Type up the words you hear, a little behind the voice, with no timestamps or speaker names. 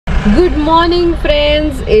Good morning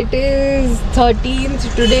friends, it is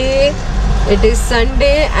 13th today, it is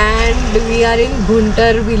Sunday and we are in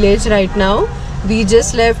Bhuntar village right now. We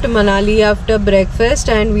just left Manali after breakfast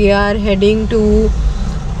and we are heading to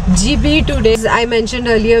Jibhi today. As I mentioned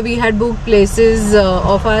earlier, we had booked places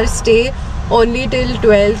of our stay only till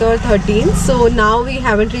 12th or 13th, so now we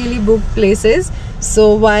haven't really booked places.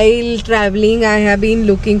 So while traveling I have been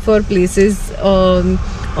looking for places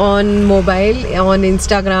on mobile, on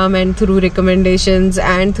Instagram and through recommendations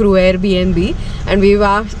and through Airbnb, and we've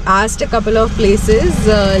asked a couple of places.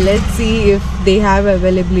 Let's see if they have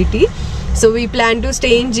availability. So we plan to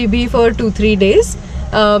stay in Jibhi for 2-3 days.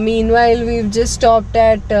 Meanwhile, we've just stopped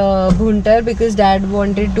at Bhuntar because Dad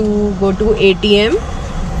wanted to go to ATM,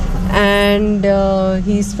 and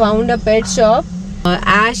he's found a pet shop.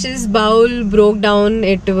 Ash's bowl broke down.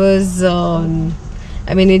 It was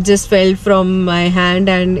it just fell from my hand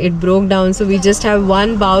and it broke down, so we just have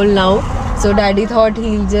one bowl now. So Daddy thought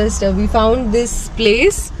he'll just we found this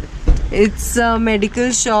place. It's a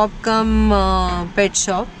medical shop cum pet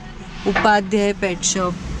shop, Upadhyay pet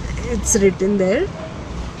shop, it's written there.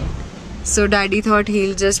 So Daddy thought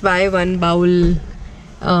he'll just buy one bowl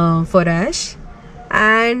for Ash.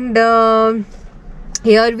 And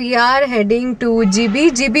here we are heading to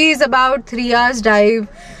Jibhi. Jibhi is about 3 hours drive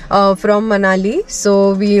from Manali.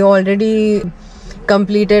 So we already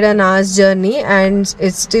completed an hour's journey and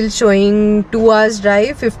it's still showing 2 hours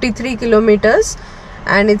drive, 53 kilometers,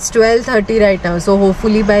 and it's 12:30 right now. So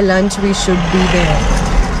hopefully by lunch we should be there.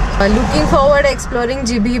 Looking forward exploring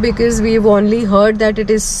Jibhi because we've only heard that it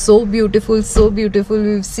is so beautiful, so beautiful.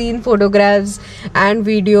 We've seen photographs and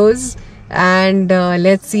videos, and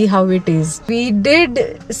let's see how it is. We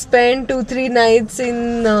did spend 2-3 nights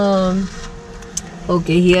in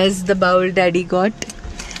okay, here's the bowl Daddy got.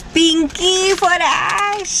 Pinky for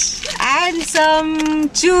Ash and some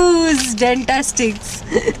chews, denta sticks.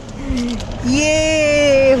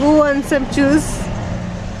 Yay! Who wants some chews?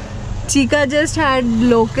 Chica just had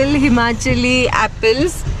local Himachali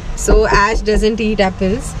apples, so Ash doesn't eat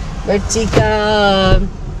apples, but Chica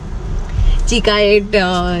ate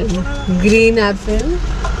green apple.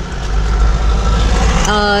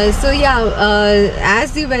 So yeah,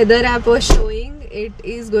 as the weather app was showing, it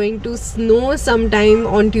is going to snow sometime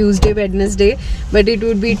on Tuesday, Wednesday, but it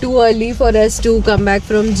would be too early for us to come back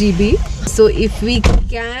from Jibhi. So if we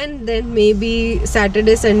can, then maybe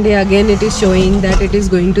Saturday, Sunday again it is showing that it is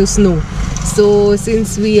going to snow. So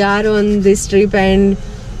since we are on this trip and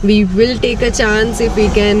we will take a chance if we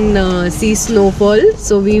can see snowfall,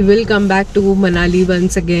 so we will come back to Manali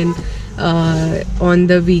once again on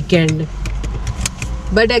the weekend.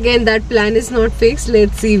 But again, that plan is not fixed.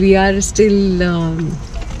 Let's see, we are still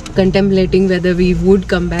contemplating whether we would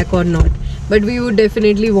come back or not, but we would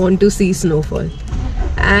definitely want to see snowfall.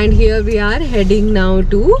 And here we are heading now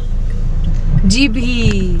to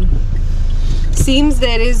Jibhi. Seems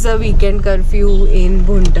there is a weekend curfew in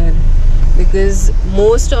Bhuntar because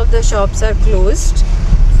most of the shops are closed.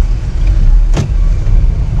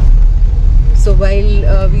 So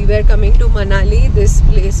while we were coming to Manali, this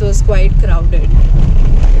place was quite crowded.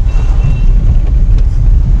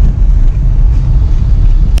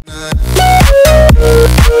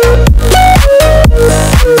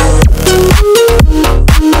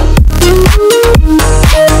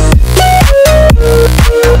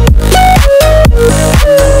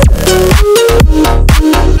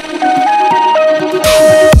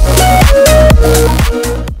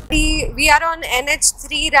 We are on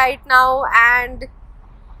NH3 right now and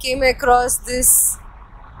came across this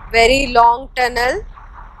very long tunnel.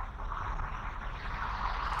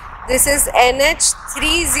 This is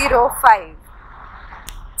NH305.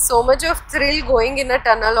 So much of thrill going in a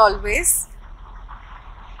tunnel always.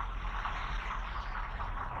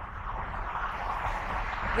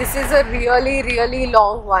 This is a really, really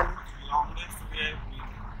long one.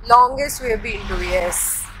 Longest we have been to,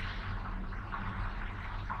 yes.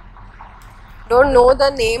 Don't know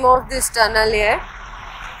the name of this tunnel yet.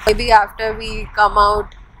 Maybe after we come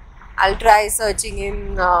out, I'll try searching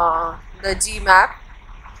in the Gmap.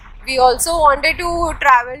 We also wanted to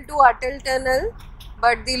travel to Atal Tunnel,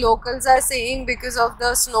 but the locals are saying because of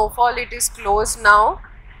the snowfall it is closed now.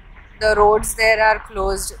 The roads there are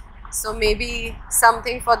closed. So maybe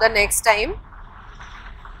something for the next time.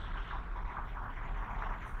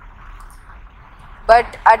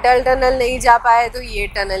 But Atal Tunnel नहीं जा पाए तो ये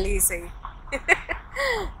tunnel ही सही.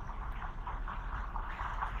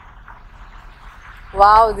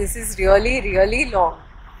 Wow, this is really, really long.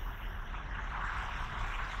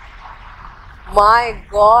 My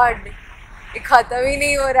God, ये खत्म ही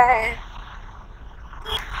नहीं हो रहा है.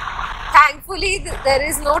 Thankfully, there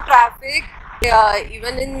is no traffic.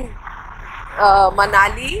 Even in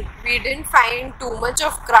Manali, we didn't find too much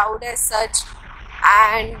of crowd as such,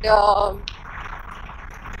 and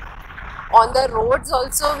on the roads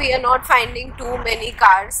also we are not finding too many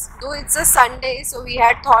cars. Though it's a Sunday, so we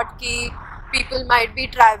had thought ki people might be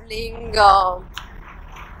traveling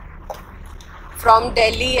from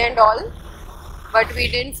Delhi and all, but we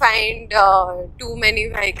didn't find too many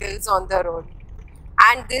vehicles on the road.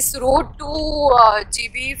 And this route to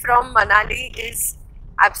Jibhi from Manali is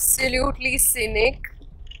absolutely scenic,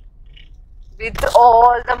 with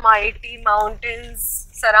all the mighty mountains,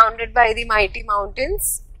 surrounded by the mighty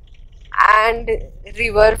mountains, and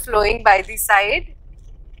river flowing by the side.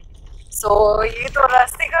 So ये तो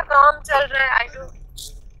रास्ते का काम चल रहा है. I don't.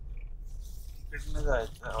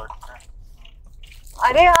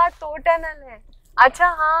 अरे हाँ, तो टनल है. अच्छा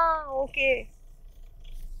हाँ, ओके.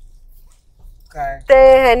 ते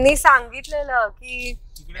ह्यांनी सांगितलेलं की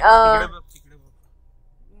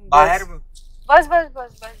बाहेर बस बस बस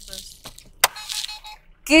बस बस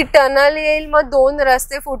की टनल येईल, मग 2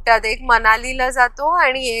 रस्ते फुटतात, एक मनालीला जातो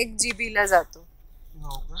आणि एक जिबीला जातो.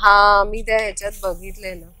 हा, मी त्या ह्याच्यात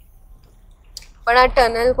बघितलेलं, पण हा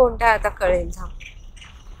टनल कोणता आता कळेल. हा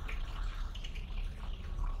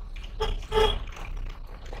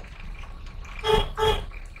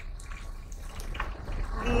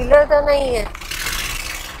लिहिलं तर नाहीये.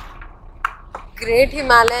 Great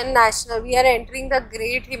Himalayan National. We are entering the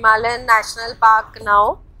Great Himalayan National Park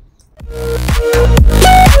now.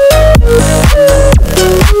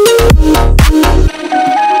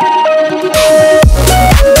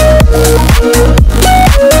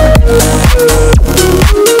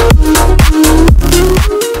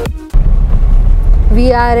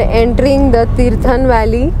 We are entering the Tirthan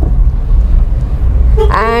Valley.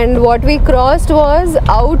 And what we crossed was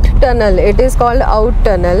Out Tunnel. It is called Out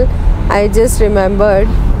Tunnel. I just remembered.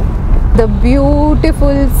 The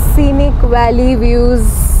beautiful scenic valley views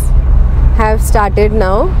have started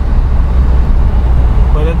now.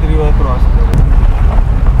 river cross.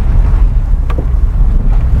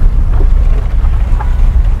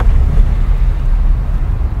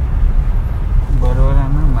 बरोबर आहे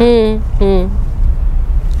ना.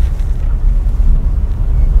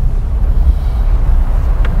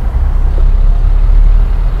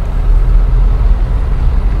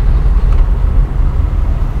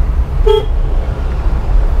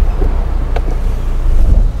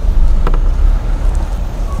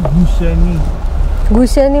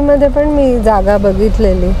 घुशनी मध्ये पण मी जागा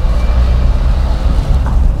बघितलेली.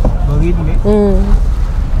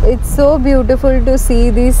 It's so beautiful to see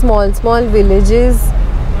these small villages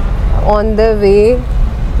on the way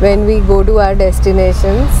when we go to our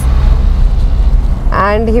destinations.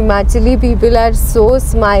 And Himachali people are so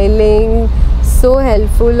smiling, so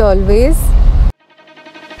helpful always.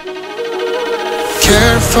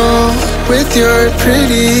 Careful with your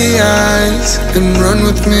pretty eyes and run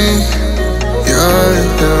with me, yeah.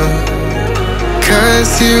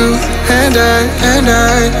 Cause you and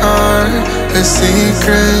I are a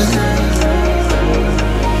secret.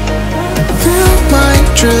 Feel my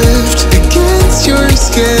drift against your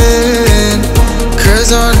skin.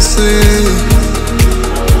 Cause honestly,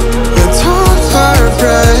 let's hold our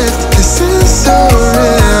breath. This is so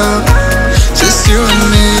real. Just you and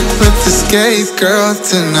me. Let's escape, girl,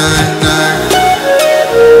 tonight.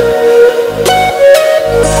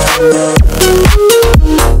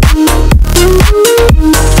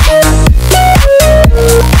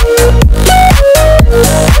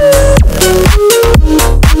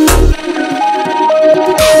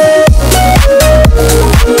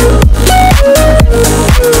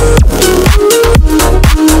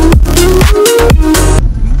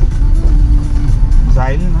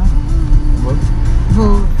 जाईल ना बघ. हो,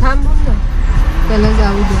 थांब ना, त्याला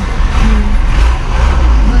जाऊ दे.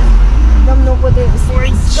 एकदम नको ते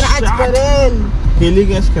स्क्रॅच करेल. केली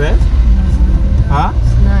का स्क्रॅच? हा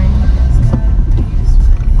नाही,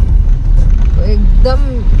 एकदम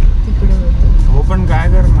तिकडे होतं. हो, पण काय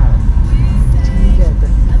करणार. ठीक आहे, आता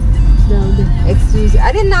जाऊ दे. एक्सक्यूज.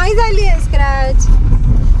 अरे नाही झाली आहे स्क्रॅच.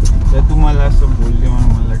 तर तुम्हाला असं बोलले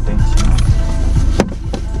म्हणून मला टेन्शन.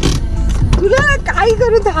 तुला काय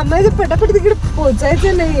करू, थांबायचं, पटापट तिकडे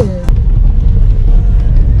पोहोचायचं नाहीये.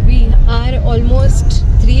 We are almost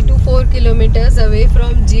 3 to 4 kilometers away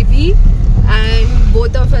from Jibhi, and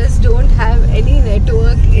both of us don't have any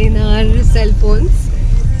network in our cell phones.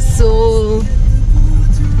 So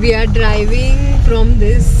we are driving from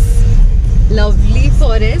this lovely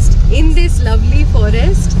forest, in this lovely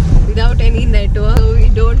forest, without any network. So we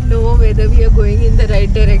don't know whether we are going in the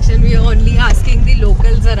right direction. We are only asking the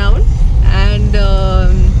locals around, and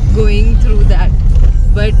going through that.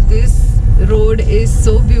 But this road is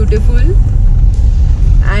so beautiful,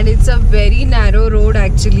 and it's a very narrow road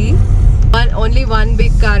actually. Only one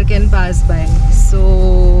big car can pass by.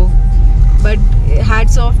 So, but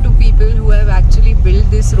hats off to people who have actually built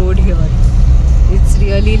this road here. It's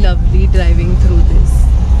really lovely driving through this.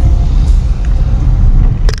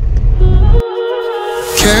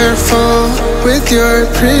 Careful with your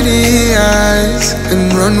pretty eyes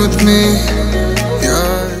and run with me.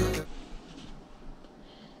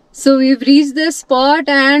 So we've reached the spot,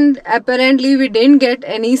 and apparently we didn't get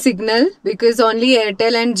any signal because only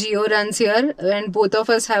Airtel and Jio runs here, and both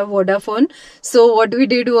of us have Vodafone. So what we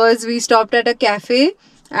did was we stopped at a cafe,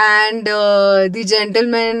 and the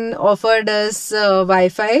gentleman offered us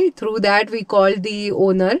Wi-Fi. Through that we called the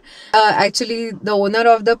owner. Actually the owner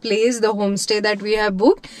of the place, the homestay that we have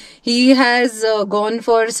booked, he has gone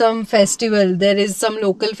for some festival. There is some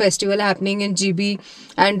local festival happening in Jibhi,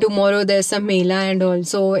 and tomorrow there's some mela and all.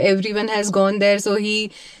 So everyone has gone there. So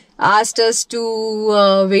he asked us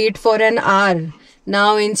to wait for an hour.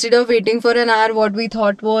 Now, instead of waiting for an hour, what we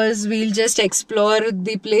thought was we'll just explore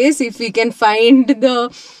the place. If we can find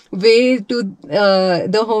the way to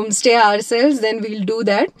the homestay ourselves, then we'll do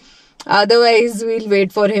that. Otherwise, we'll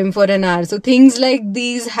wait for him for an hour. So things like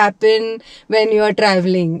these happen when you are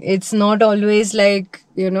traveling. It's not always like,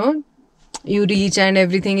 you know, you reach and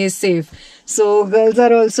everything is safe. So girls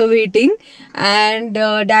are also waiting, and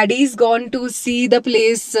daddy's gone to see the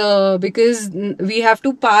place because we have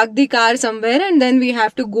to park the car somewhere and then we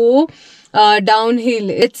have to go downhill.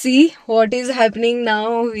 Let's see what is happening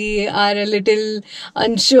now. We are a little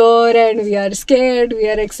unsure and we are scared, we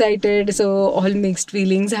are excited, so all mixed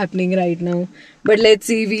feelings happening right now. But let's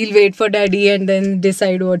see, we'll wait for daddy and then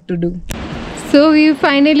decide what to do. So we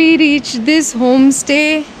finally reached this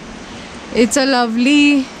homestay. It's a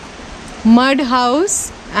lovely mud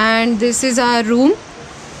house, and this is our room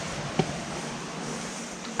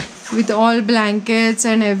with all blankets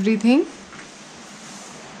and everything.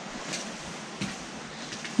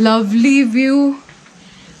 Lovely view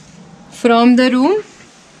from the room,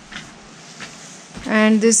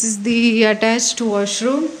 and this is the attached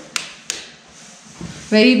washroom.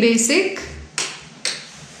 Very basic.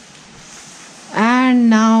 And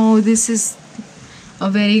now this is a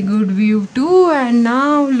very good view too. And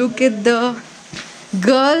now look at the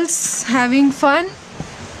girls having fun.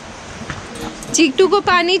 चिकटू को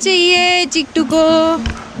पानी चाहिए, चिकटू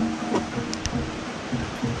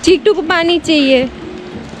को पानी चाहिए.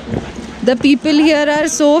 The people here are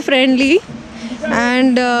so friendly,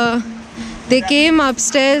 and they came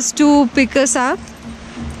upstairs to pick us up.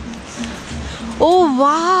 Oh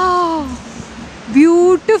wow,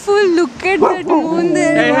 beautiful. Look at that moon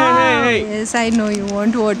there. Wow. Hey. Yes, I know you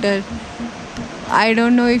want water. I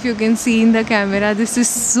don't know if you can see in the camera. This is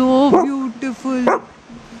so beautiful.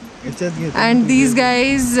 And these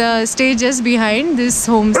guys stay just behind this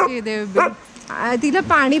homestay they've built. Tila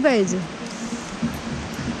pani pahiye.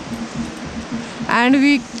 And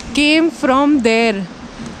we came from there.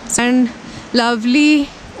 And lovely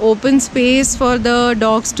open space for the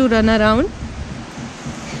dogs to run around.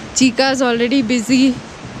 Chica is already busy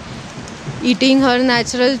eating her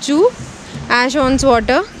natural chew. Ash wants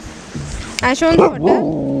water. Ash wants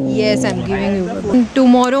water? Yes, I'm giving you water.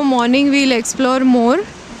 Tomorrow morning we'll explore more.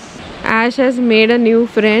 Ash has made a new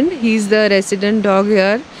friend. He's the resident dog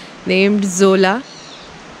here, named Zola.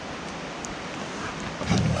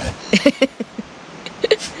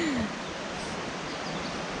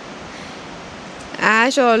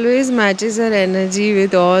 Ash always matches her energy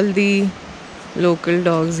with all the local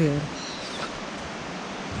dogs here.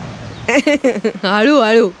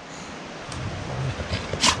 Haru.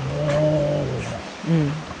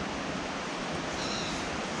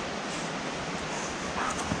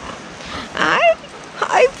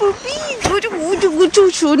 Hi puppy.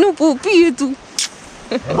 Shono puppy है तू.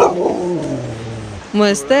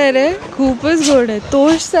 मस्त आहे रे, खूपच गोड आहे.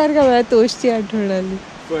 तोष सारखा, मला तोषची आठवण आली.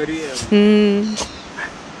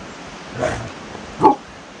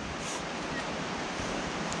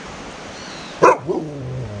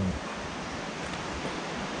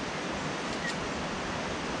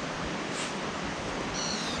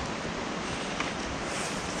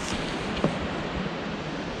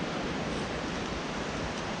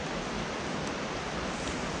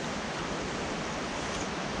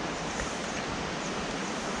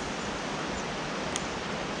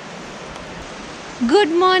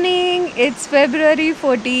 Good morning, it's February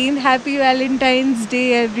 14th. Happy Valentine's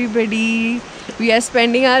Day everybody. We are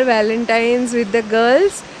spending our Valentines with the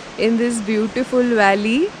girls in this beautiful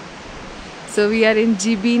valley. So we are in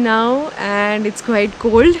Jibhi now and it's quite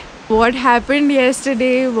cold. What happened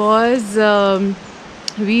yesterday was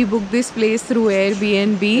we booked this place through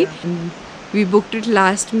Airbnb. We booked it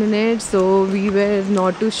last minute, so we were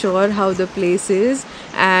not too sure how the place is.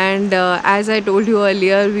 And as I told you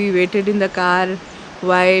earlier, we waited in the car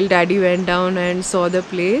while Daddy went down and saw the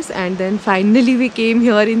place. And then finally we came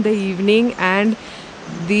here in the evening, and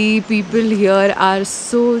the people here are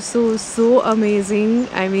so amazing.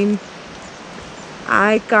 I mean,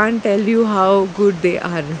 I can't tell you how good they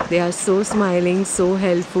are. They are so smiling, so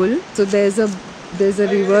helpful. So there's a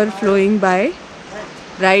river flowing by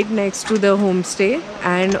right next to the homestay,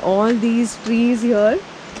 and all these trees here,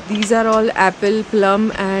 these are all apple,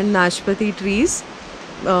 plum and nashpati trees.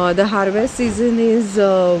 The harvest season is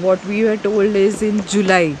what we were told is in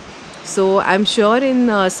July. So I'm sure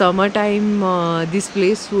in summertime this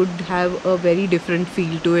place would have a very different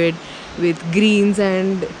feel to it, with greens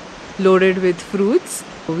and loaded with fruits.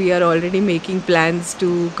 We are already making plans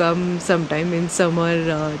to come sometime in summer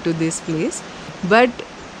to this place. But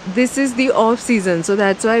this is the off season, so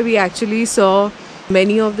that's why we actually saw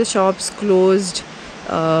many of the shops closed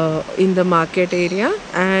in the market area.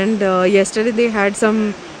 And yesterday they had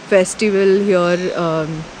some festival here,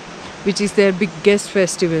 which is their biggest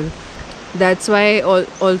festival. That's why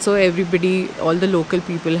also everybody, all the local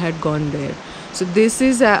people had gone there. So this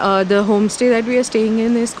is the homestay that we are staying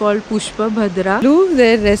in is called Pushpa Bhadra. Lalu,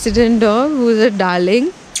 their resident dog, who is a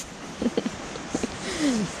darling.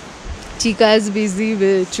 Chica is busy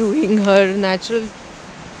with chewing her natural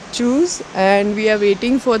chews, and we are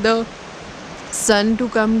waiting for the sun to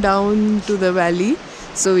come down to the valley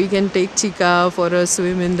so we can take Chica for a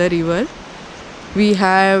swim in the river. We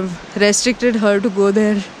have restricted her to go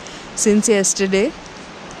there since yesterday,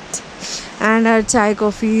 and our chai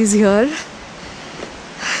coffee is here.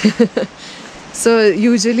 So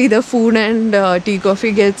usually the food and tea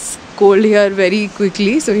coffee gets cold here very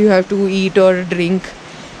quickly, so you have to eat or drink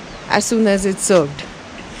as soon as it's served.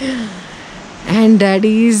 And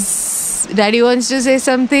Daddy wants to say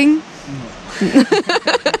something.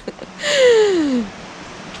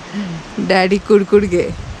 Daddy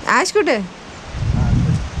kurkurge. Ash kude?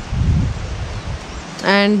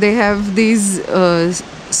 And they have these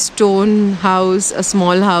stone house, a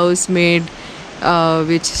small house made,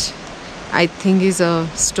 which I think is a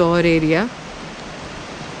store area,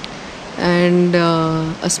 and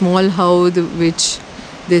a small house which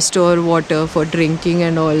they store water for drinking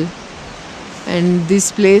and all. And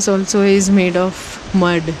this place also is made of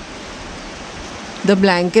mud. The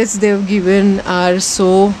blankets they've given are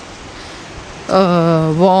so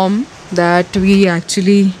warm that we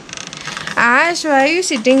actually... Ash, why are you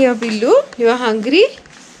sitting here, Pillu? You are hungry?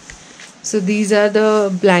 So these are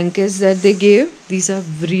the blankets that they gave. These are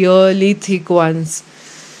really thick ones.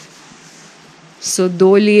 So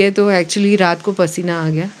दो लिए तो actually रात को पसीना आ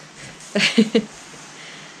गया.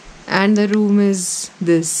 And the room is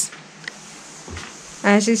this.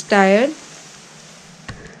 Ash is tired.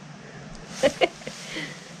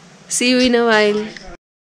 See you in a while.